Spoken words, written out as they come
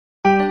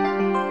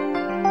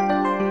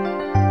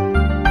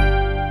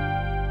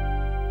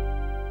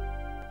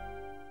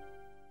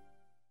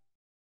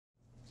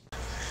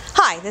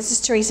This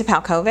is Theresa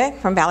Palkovic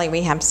from Valley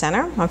Rehab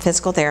Center. I'm a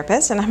physical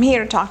therapist, and I'm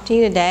here to talk to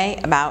you today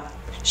about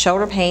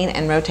shoulder pain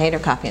and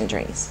rotator cuff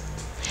injuries.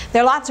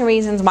 There are lots of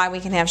reasons why we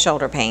can have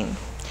shoulder pain.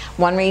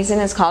 One reason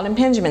is called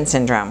impingement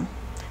syndrome.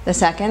 The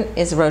second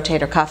is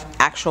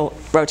actual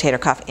rotator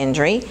cuff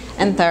injury.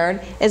 And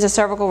third is a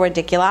cervical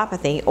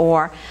radiculopathy,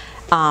 or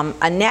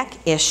a neck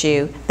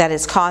issue that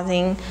is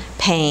causing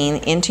pain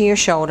into your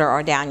shoulder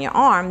or down your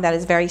arm that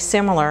is very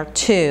similar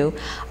to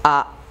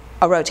a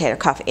rotator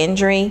cuff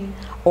injury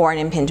or an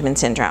impingement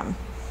syndrome.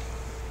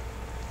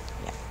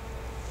 Yeah.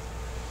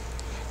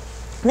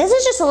 This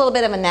is just a little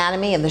bit of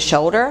anatomy of the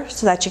shoulder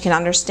so that you can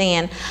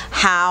understand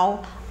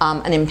how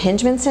an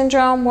impingement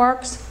syndrome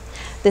works.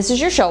 This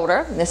is your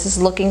shoulder. This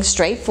is looking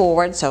straight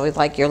forward, so it's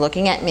like you're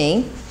looking at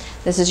me.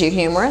 This is your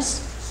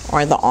humerus,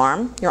 or the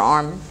arm, your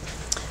arm,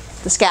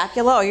 the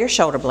scapula or your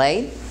shoulder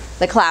blade,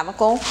 the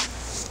clavicle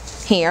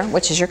here,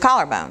 which is your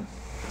collarbone.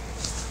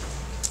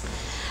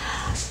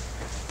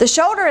 The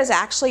shoulder is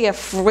actually a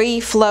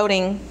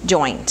free-floating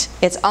joint.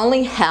 It's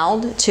only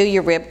held to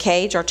your rib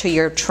cage or to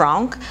your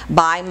trunk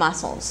by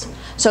muscles.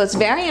 So it's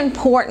very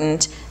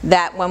important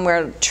that when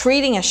we're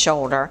treating a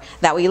shoulder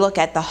that we look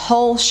at the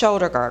whole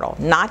shoulder girdle,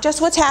 not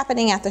just what's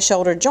happening at the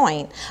shoulder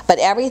joint, but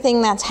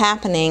everything that's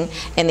happening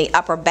in the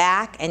upper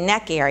back and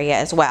neck area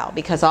as well,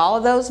 because all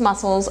of those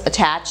muscles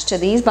attach to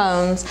these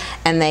bones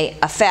and they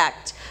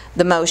affect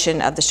the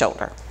motion of the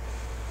shoulder.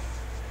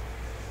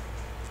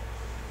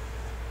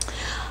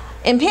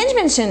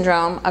 Impingement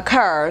syndrome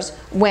occurs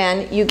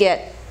when you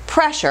get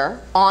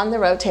pressure on the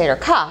rotator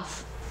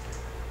cuff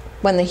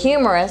when the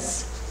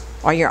humerus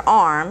or your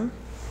arm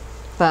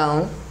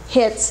bone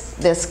hits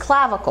this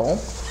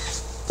clavicle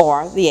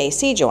or the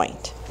AC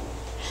joint.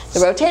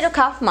 The rotator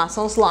cuff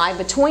muscles lie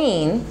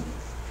between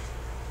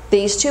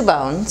these two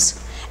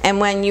bones, and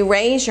when you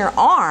raise your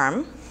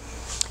arm,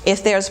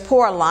 if there's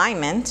poor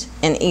alignment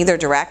in either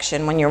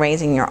direction when you're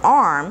raising your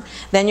arm,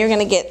 then you're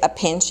going to get a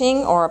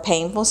pinching or a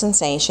painful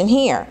sensation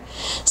here.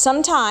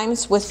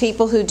 Sometimes with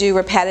people who do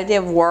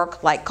repetitive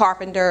work like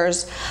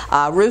carpenters,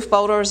 roof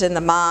bolters in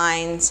the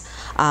mines,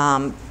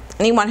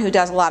 anyone who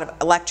does a lot of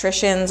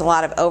electricians, a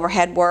lot of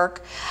overhead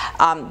work,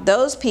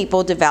 those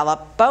people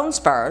develop bone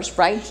spurs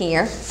right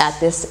here at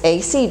this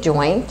AC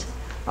joint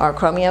or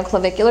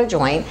acromioclavicular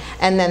joint,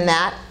 and then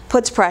that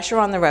puts pressure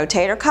on the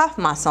rotator cuff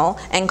muscle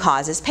and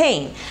causes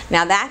pain.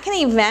 Now that can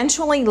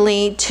eventually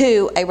lead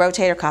to a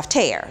rotator cuff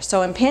tear.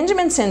 So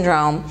impingement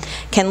syndrome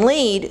can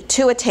lead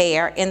to a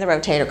tear in the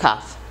rotator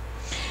cuff.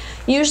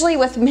 Usually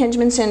with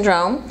impingement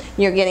syndrome,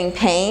 you're getting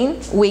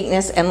pain,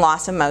 weakness, and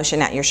loss of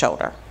motion at your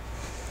shoulder.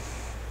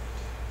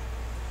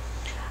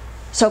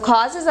 So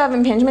causes of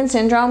impingement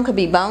syndrome could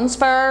be bone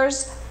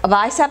spurs, a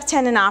biceps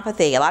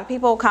tendinopathy. A lot of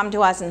people will come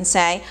to us and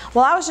say,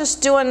 well, I was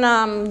just doing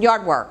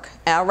yard work,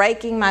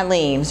 raking my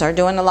leaves or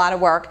doing a lot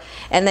of work,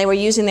 and they were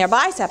using their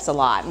biceps a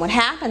lot. And what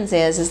happens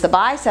is the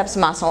biceps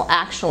muscle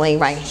actually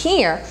right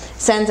here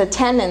sends a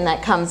tendon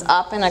that comes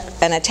up and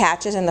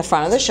attaches in the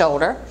front of the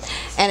shoulder,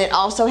 and it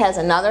also has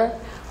another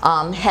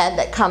head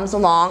that comes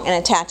along and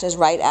attaches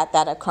right at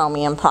that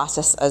acromion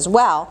process as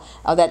well,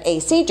 of that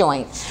AC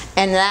joint.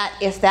 And that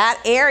if that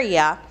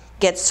area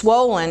gets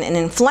swollen and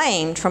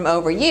inflamed from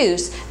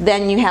overuse,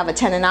 then you have a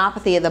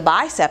tendinopathy of the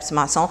biceps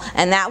muscle,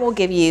 and that will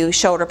give you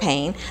shoulder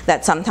pain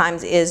that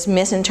sometimes is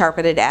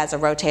misinterpreted as a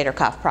rotator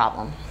cuff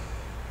problem.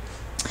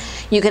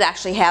 You could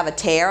actually have a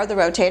tear of the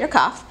rotator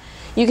cuff.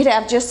 You could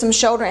have just some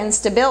shoulder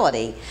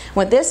instability.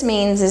 What this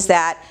means is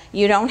that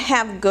you don't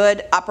have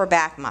good upper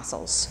back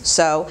muscles.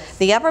 So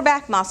the upper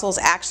back muscles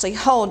actually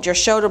hold your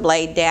shoulder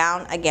blade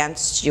down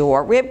against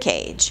your rib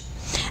cage.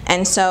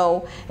 And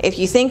so if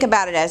you think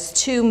about it as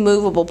two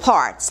movable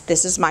parts,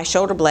 this is my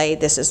shoulder blade,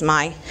 this is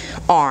my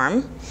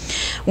arm.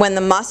 When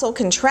the muscle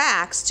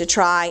contracts to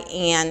try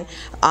and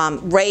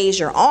raise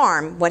your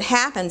arm, what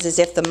happens is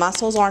if the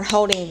muscles aren't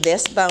holding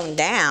this bone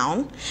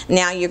down,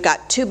 now you've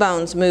got two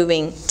bones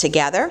moving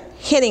together,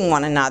 hitting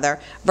one another,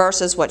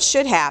 versus what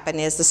should happen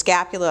is the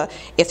scapula,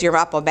 if your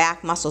upper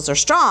back muscles are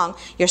strong,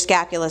 your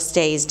scapula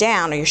stays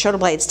down or your shoulder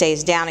blade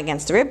stays down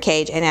against the rib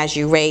cage, and as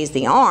you raise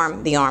the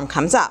arm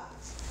comes up.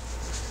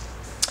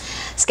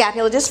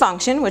 Scapular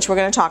dysfunction, which we're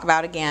going to talk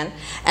about again,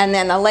 and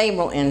then a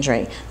labral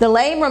injury. The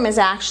labrum is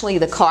actually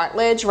the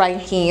cartilage right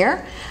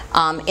here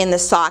in the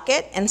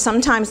socket, and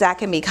sometimes that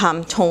can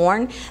become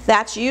torn.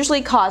 That's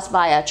usually caused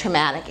by a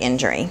traumatic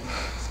injury.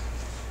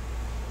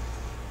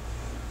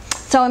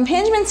 So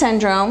impingement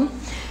syndrome,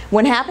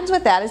 what happens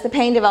with that is the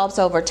pain develops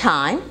over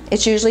time.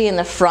 It's usually in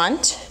the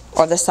front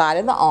or the side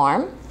of the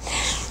arm,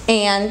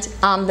 and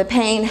the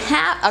pain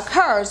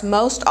occurs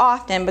most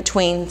often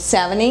between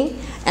 70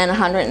 and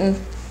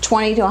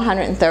 120 to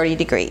 130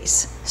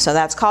 degrees. So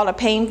that's called a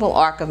painful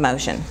arc of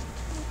motion.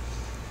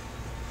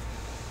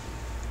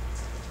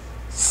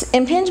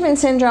 Impingement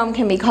syndrome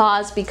can be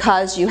caused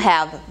because you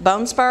have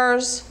bone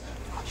spurs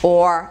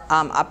or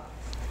a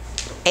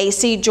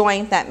AC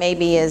joint that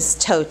maybe is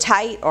toe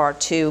tight or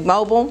too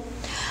mobile.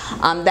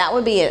 That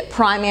would be a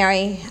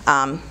primary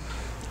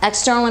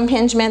external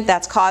impingement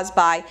that's caused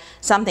by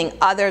something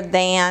other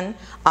than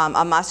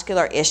a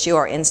muscular issue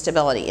or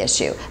instability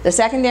issue. The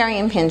secondary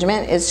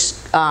impingement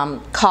is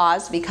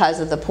caused because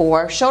of the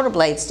poor shoulder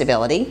blade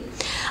stability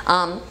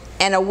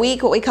and a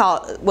weak,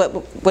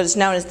 what is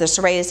known as the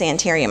serratus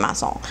anterior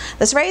muscle.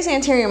 The serratus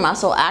anterior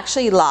muscle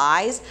actually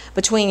lies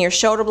between your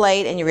shoulder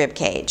blade and your rib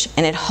cage,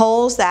 and it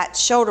holds that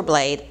shoulder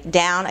blade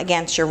down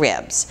against your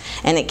ribs,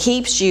 and it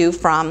keeps you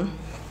from,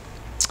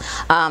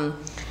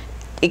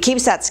 it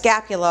keeps that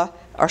scapula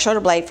or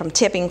shoulder blade from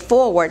tipping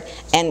forward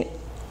and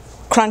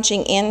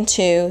crunching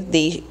into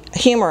the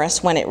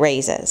humerus when it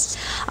raises.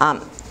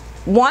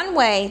 One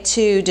way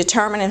to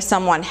determine if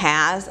someone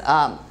has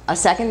a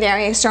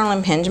secondary external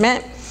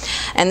impingement,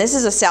 and this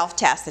is a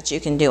self-test that you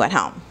can do at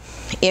home.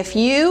 If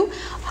you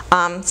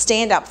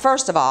stand up,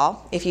 first of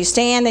all, if you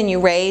stand and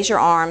you raise your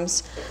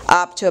arms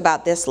up to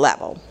about this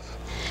level,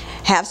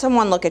 have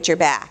someone look at your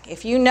back.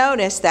 If you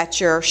notice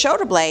that your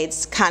shoulder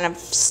blades kind of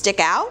stick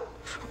out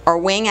or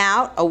wing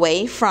out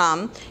away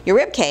from your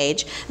rib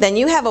cage, then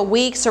you have a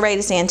weak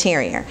serratus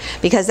anterior,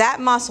 because that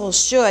muscle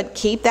should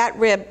keep that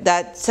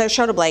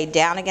shoulder blade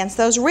down against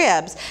those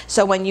ribs,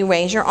 so when you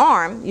raise your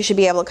arm, you should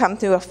be able to come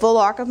through a full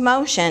arc of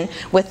motion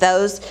with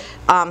those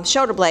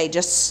shoulder blade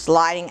just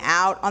sliding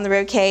out on the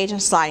rib cage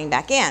and sliding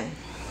back in.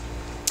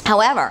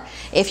 However,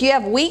 if you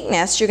have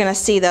weakness, you're going to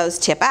see those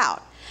tip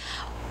out.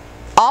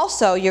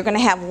 Also, you're going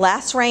to have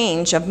less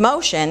range of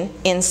motion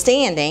in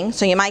standing,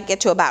 so you might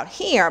get to about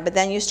here, but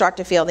then you start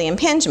to feel the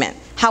impingement.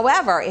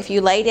 However, if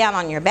you lay down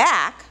on your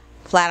back,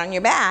 flat on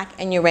your back,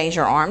 and you raise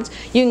your arms,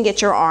 you can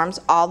get your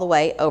arms all the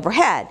way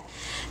overhead.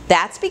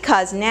 That's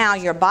because now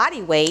your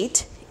body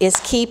weight is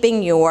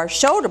keeping your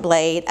shoulder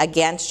blade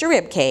against your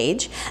rib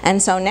cage,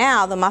 and so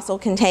now the muscles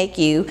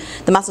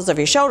of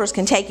your shoulders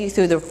can take you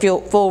through the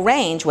full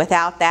range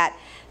without that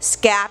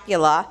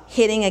scapula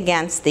hitting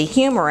against the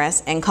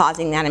humerus and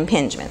causing that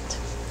impingement.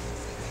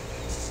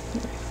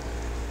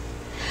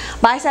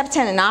 Biceps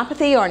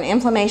tendinopathy, or an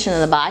inflammation of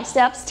the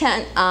biceps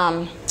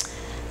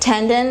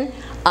tendon,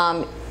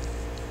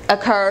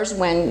 occurs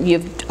when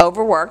you've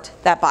overworked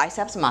that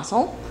biceps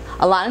muscle.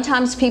 A lot of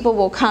times people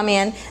will come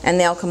in and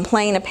they'll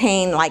complain of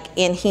pain like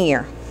in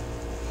here,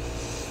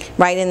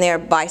 right in their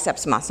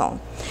biceps muscle.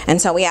 And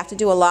so we have to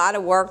do a lot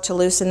of work to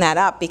loosen that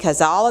up,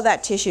 because all of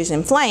that tissue is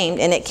inflamed,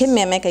 and it can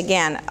mimic,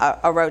 again,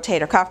 a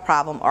rotator cuff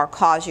problem or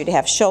cause you to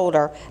have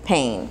shoulder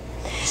pain.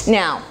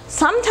 Now,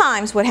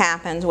 sometimes what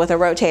happens with a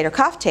rotator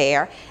cuff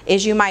tear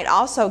is you might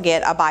also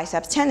get a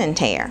biceps tendon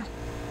tear.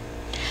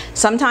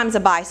 Sometimes a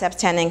biceps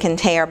tendon can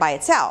tear by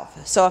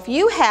itself. So if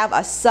you have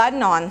a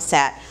sudden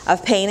onset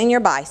of pain in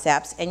your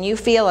biceps and you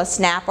feel a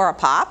snap or a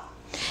pop,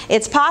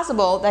 it's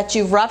possible that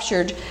you've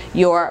ruptured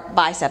your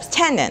biceps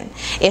tendon.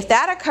 If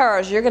that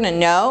occurs, you're going to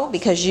know,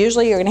 because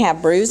usually you're going to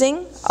have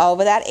bruising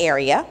over that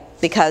area,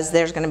 because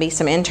there's going to be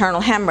some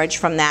internal hemorrhage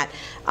from that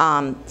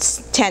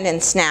tendon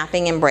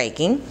snapping and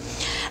breaking.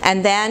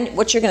 And then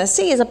what you're going to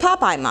see is a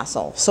Popeye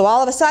muscle. So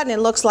all of a sudden it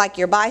looks like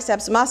your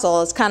biceps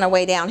muscle is kind of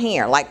way down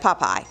here, like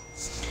Popeye.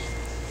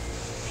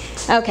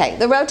 Okay,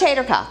 the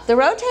rotator cuff. The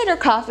rotator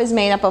cuff is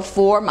made up of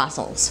 4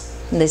 muscles.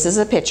 This is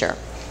a picture.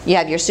 You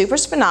have your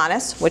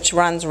supraspinatus, which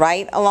runs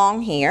right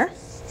along here,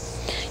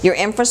 your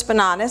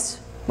infraspinatus,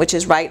 which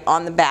is right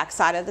on the back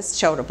side of the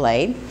shoulder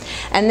blade,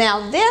 and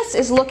now this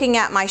is looking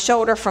at my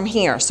shoulder from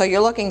here. So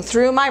you're looking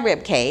through my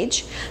rib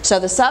cage. So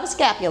the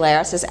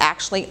subscapularis is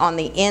actually on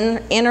the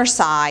inner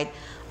side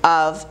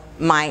of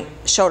my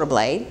shoulder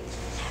blade,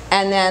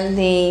 and then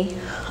the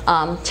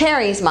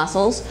teres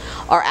muscles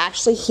are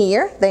actually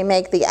here. They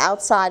make the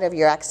outside of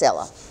your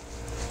axilla.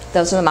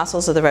 Those are the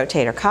muscles of the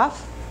rotator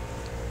cuff.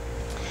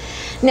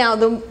 Now,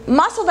 the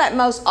muscle that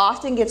most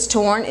often gets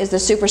torn is the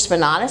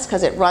supraspinatus,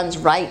 because it runs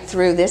right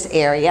through this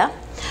area.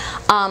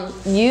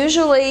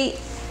 Usually,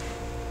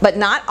 but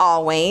not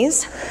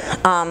always,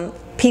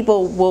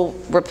 people will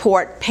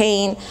report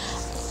pain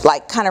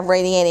like kind of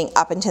radiating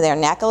up into their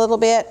neck a little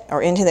bit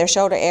or into their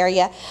shoulder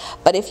area.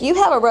 But if you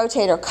have a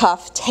rotator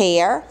cuff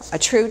tear, a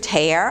true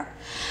tear,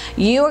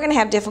 you are going to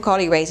have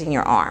difficulty raising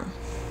your arm.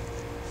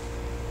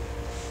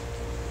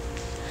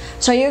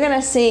 So you're going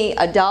to see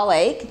a dull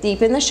ache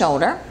deep in the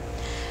shoulder.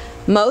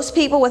 Most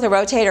people with a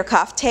rotator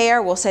cuff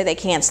tear will say they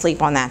can't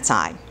sleep on that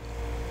side.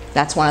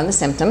 That's one of the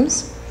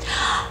symptoms.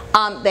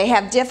 They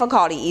have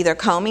difficulty either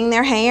combing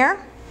their hair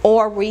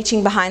or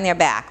reaching behind their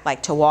back,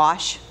 like to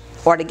wash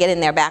or to get in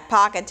their back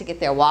pocket to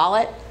get their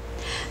wallet.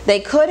 They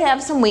could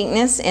have some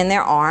weakness in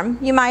their arm.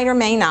 You might or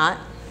may not.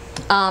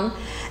 And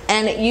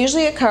it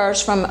usually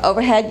occurs from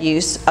overhead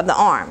use of the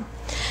arm.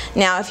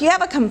 Now, if you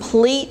have a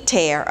complete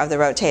tear of the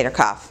rotator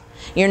cuff,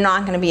 you're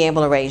not going to be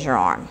able to raise your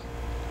arm.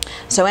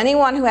 So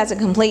anyone who has a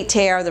complete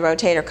tear of the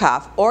rotator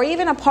cuff, or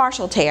even a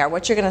partial tear,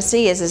 what you're going to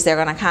see is they're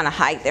going to kind of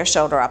hike their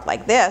shoulder up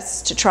like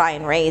this to try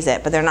and raise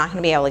it, but they're not going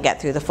to be able to get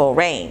through the full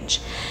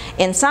range.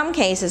 In some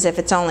cases, if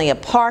it's only a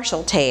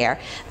partial tear,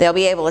 they'll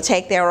be able to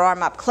take their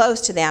arm up close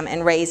to them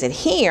and raise it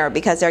here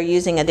because they're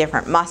using a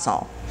different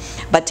muscle.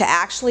 But to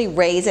actually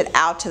raise it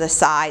out to the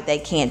side, they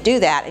can't do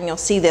that, and you'll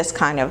see this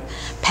kind of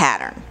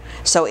pattern.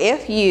 So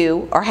if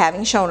you are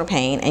having shoulder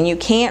pain and you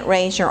can't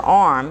raise your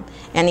arm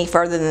any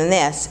further than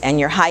this, and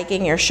you're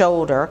hiking your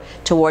shoulder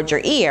towards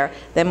your ear,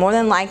 then more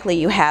than likely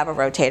you have a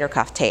rotator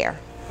cuff tear.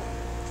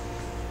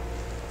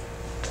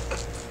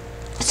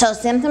 So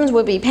symptoms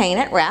would be pain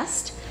at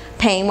rest,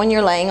 pain when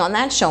you're laying on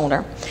that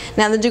shoulder.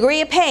 Now the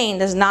degree of pain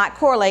does not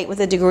correlate with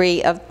the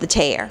degree of the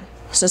tear.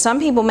 So some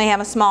people may have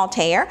a small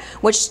tear,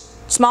 which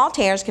small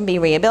tears can be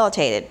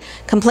rehabilitated.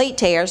 Complete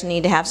tears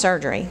need to have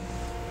surgery.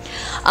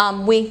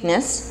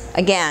 Weakness,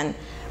 again,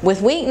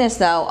 with weakness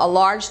though, a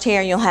large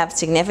tear you'll have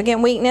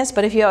significant weakness,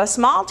 but if you have a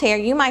small tear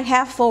you might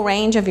have full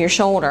range of your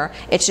shoulder,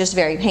 it's just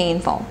very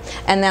painful.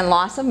 And then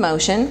loss of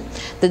motion,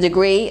 the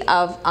degree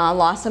of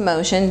loss of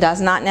motion does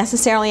not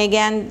necessarily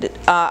again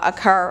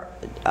occur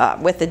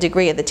with the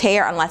degree of the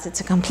tear unless it's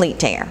a complete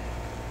tear.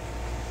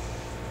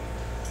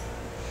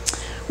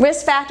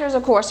 Risk factors,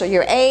 of course, are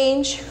your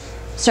age,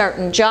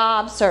 certain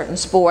jobs, certain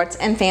sports,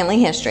 and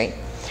family history.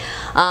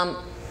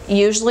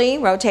 Usually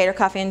rotator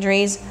cuff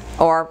injuries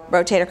or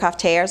rotator cuff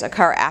tears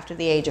occur after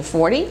the age of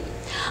 40.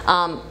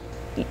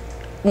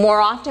 More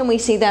often we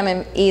see them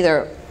in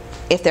either,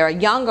 if they're a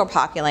younger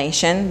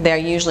population, they're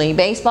usually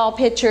baseball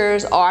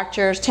pitchers,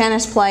 archers,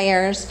 tennis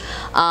players.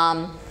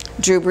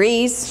 Drew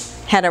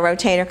Brees had a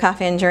rotator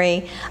cuff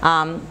injury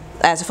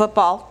as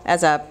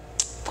a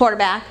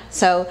quarterback,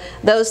 so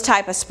those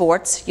type of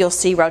sports you'll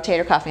see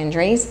rotator cuff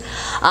injuries.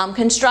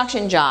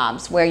 Construction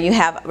jobs where you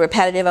have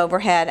repetitive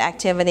overhead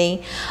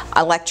activity,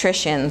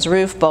 electricians,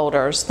 roof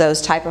bolters,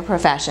 those type of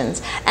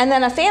professions. And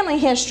then a family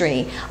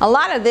history. A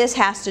lot of this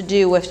has to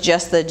do with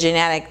just the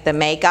genetic, the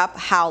makeup,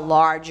 how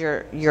large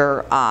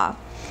your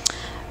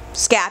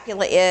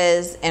scapula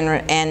is, and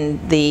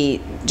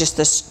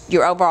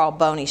your overall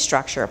bony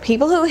structure.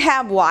 People who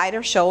have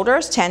wider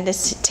shoulders tend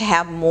to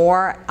have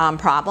more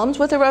problems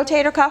with the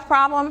rotator cuff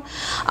problem.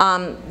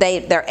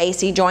 Their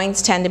AC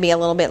joints tend to be a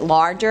little bit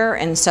larger,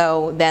 and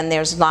so then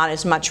there's not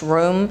as much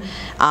room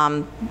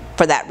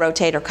for that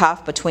rotator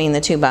cuff between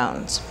the two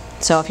bones.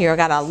 So if you've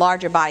got a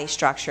larger body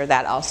structure,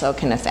 that also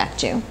can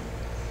affect you.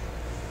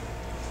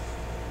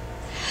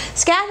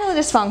 Scapular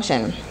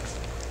dysfunction.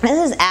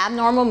 This is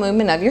abnormal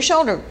movement of your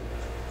shoulder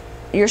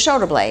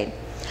blade.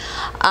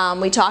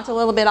 We talked a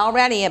little bit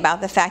already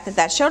about the fact that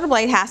that shoulder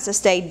blade has to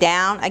stay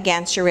down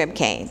against your rib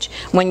cage.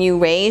 When you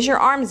raise your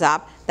arms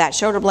up, that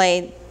shoulder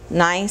blade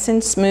nice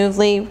and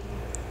smoothly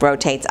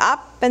rotates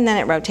up and then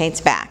it rotates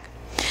back.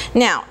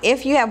 Now,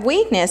 if you have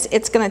weakness,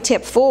 it's going to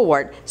tip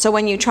forward, so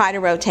when you try to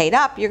rotate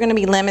up, you're going to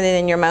be limited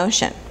in your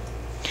motion.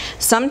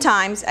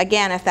 Sometimes,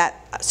 again, if that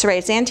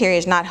serratus anterior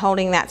is not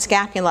holding that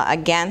scapula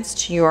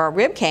against your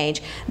rib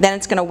cage, then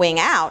it's going to wing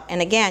out,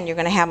 and again you're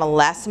going to have a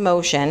less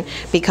motion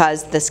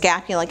because the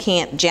scapula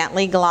can't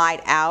gently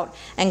glide out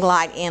and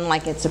glide in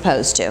like it's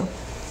supposed to.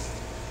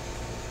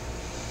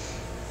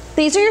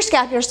 These are your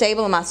scapular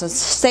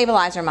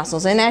stabilizer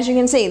muscles, and as you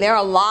can see, there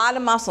are a lot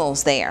of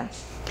muscles there.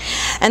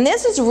 And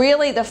this is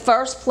really the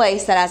first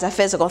place that as a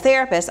physical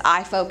therapist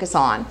I focus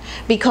on,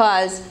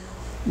 because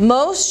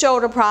most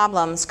shoulder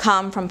problems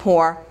come from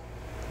poor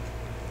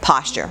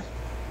posture.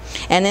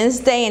 And in this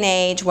day and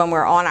age when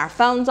we're on our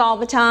phones all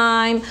the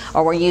time,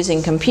 or we're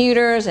using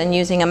computers and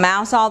using a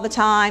mouse all the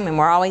time and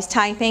we're always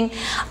typing,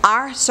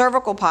 our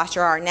cervical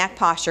posture, our neck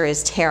posture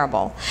is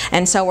terrible.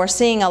 And so we're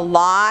seeing a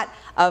lot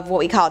of what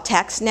we call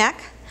text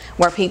neck,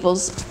 where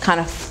people's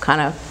kind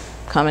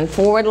of coming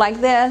forward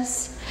like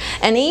this.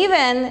 And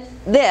even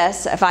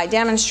this, if I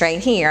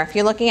demonstrate here, if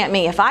you're looking at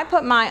me, if I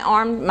put my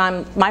arm,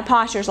 my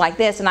postures like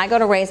this and I go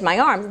to raise my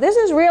arms, this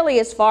is really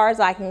as far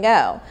as I can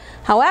go.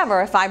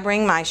 However, if I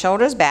bring my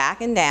shoulders back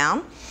and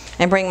down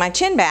and bring my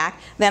chin back,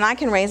 then I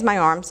can raise my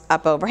arms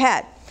up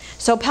overhead.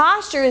 So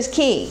posture is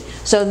key.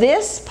 So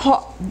this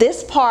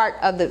part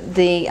of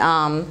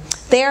the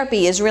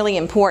therapy is really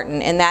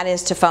important, and that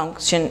is to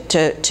focus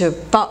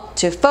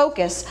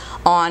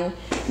on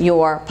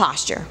your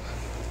posture.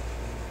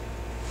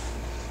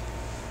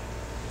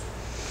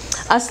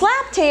 A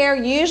slap tear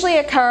usually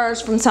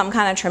occurs from some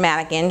kind of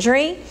traumatic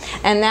injury,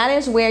 and that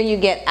is where you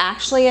get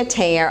actually a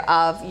tear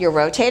of your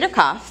rotator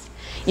cuff.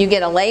 You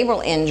get a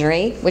labral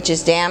injury, which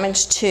is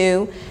damage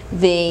to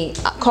the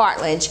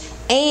cartilage,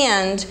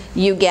 and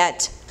you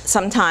get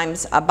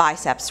sometimes a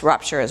biceps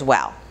rupture as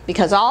well,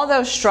 because all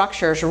those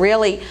structures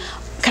really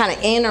kind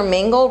of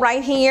intermingle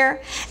right here,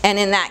 and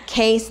in that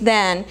case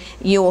then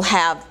you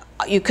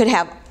could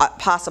have a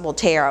possible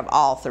tear of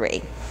all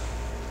three.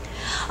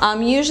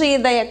 Usually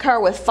they occur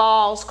with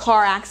falls,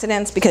 car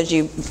accidents, because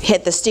you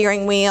hit the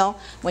steering wheel,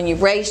 when you've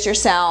braced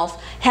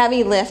yourself,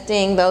 heavy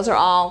lifting, those are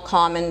all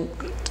common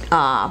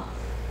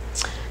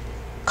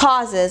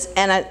causes,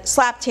 and a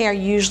slap tear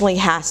usually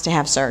has to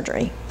have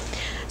surgery.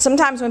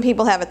 Sometimes when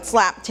people have a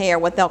slap tear,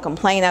 what they'll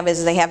complain of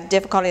is they have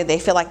difficulty, they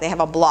feel like they have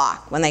a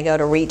block when they go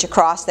to reach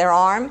across their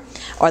arm,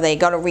 or they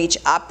go to reach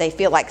up, they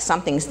feel like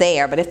something's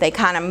there, but if they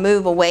kind of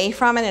move away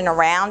from it and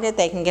around it,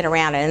 they can get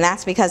around it, and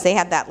that's because they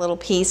have that little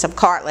piece of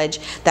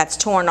cartilage that's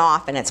torn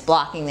off and it's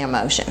blocking their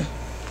motion.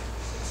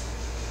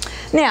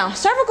 Now,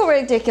 cervical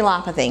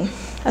radiculopathy.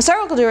 A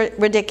cervical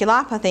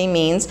radiculopathy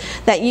means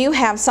that you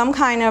have some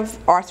kind of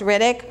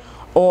arthritic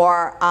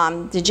or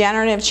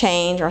degenerative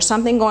change or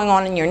something going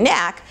on in your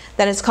neck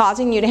that is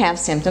causing you to have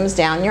symptoms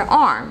down your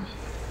arm.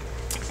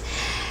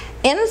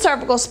 In the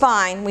cervical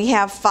spine, we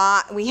have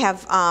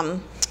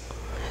 7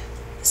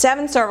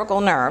 cervical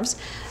nerves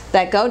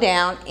that go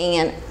down,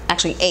 and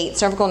actually 8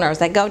 cervical nerves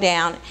that go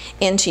down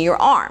into your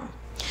arm.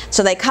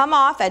 So they come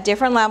off at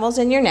different levels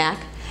in your neck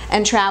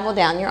and travel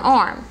down your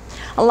arm.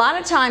 A lot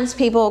of times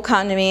people will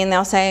come to me and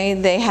they'll say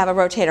they have a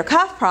rotator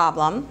cuff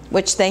problem,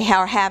 which they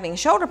are having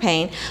shoulder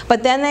pain,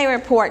 but then they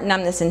report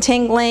numbness and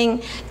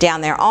tingling down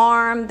their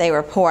arm. They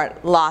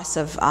report loss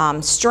of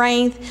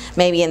strength,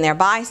 maybe in their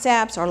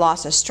biceps, or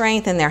loss of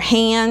strength in their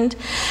hand.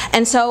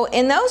 And so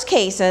in those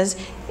cases,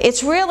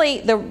 it's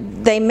really,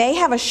 they may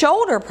have a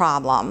shoulder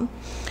problem,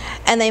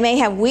 and they may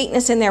have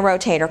weakness in their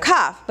rotator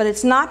cuff, but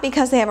it's not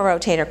because they have a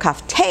rotator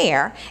cuff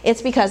tear,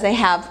 it's because they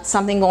have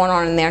something going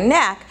on in their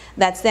neck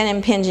that's then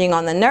impinging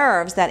on the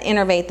nerves that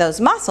innervate those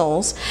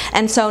muscles,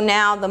 and so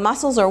now the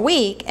muscles are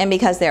weak, and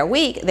because they're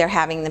weak, they're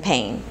having the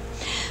pain.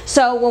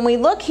 So when we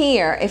look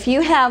here, if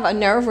you have a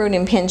nerve root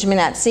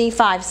impingement at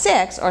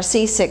C5-6 or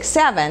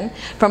C6-7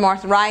 from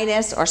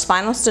arthritis or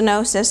spinal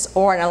stenosis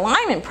or an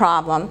alignment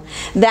problem,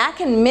 that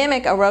can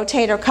mimic a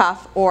rotator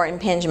cuff or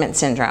impingement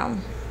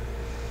syndrome.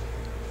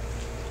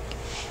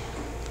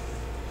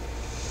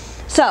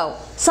 So,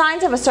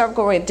 signs of a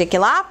cervical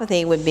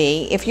radiculopathy would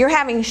be if you're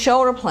having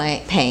shoulder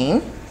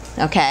pain,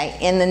 okay,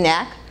 in the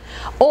neck,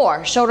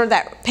 or shoulder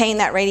pain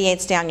that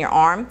radiates down your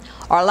arm,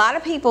 or a lot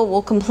of people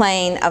will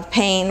complain of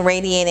pain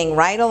radiating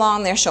right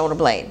along their shoulder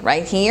blade,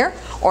 right here,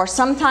 or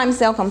sometimes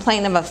they'll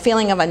complain of a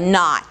feeling of a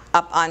knot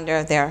up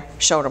under their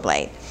shoulder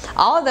blade.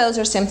 All of those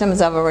are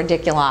symptoms of a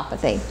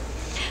radiculopathy.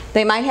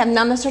 They might have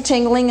numbness or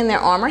tingling in their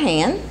arm or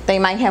hand. They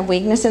might have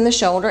weakness in the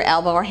shoulder,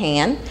 elbow, or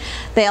hand.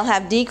 They'll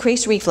have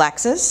decreased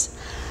reflexes.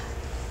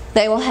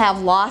 They will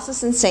have loss of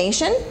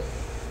sensation,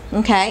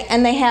 okay,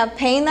 and they have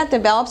pain that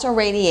develops or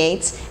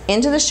radiates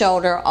into the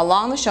shoulder,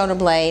 along the shoulder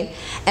blade,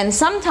 and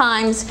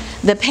sometimes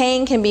the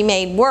pain can be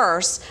made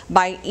worse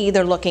by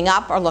either looking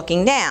up or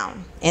looking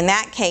down. In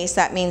that case,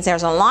 that means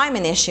there's an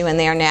alignment issue in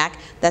their neck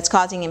that's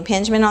causing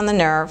impingement on the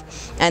nerve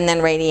and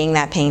then radiating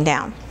that pain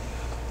down.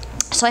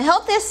 So I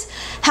hope this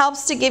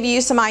helps to give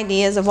you some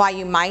ideas of why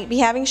you might be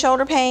having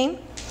shoulder pain.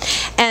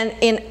 And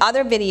in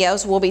other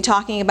videos, we'll be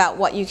talking about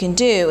what you can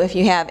do if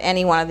you have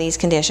any one of these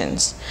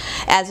conditions.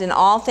 As in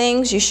all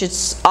things, you should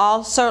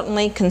all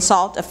certainly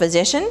consult a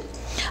physician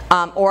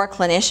or a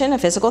clinician, a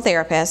physical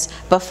therapist,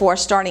 before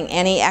starting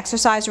any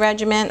exercise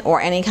regimen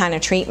or any kind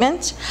of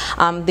treatment.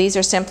 These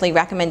are simply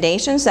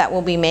recommendations that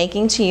we'll be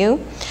making to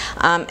you,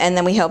 and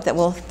then we hope that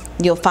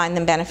you'll find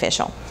them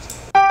beneficial.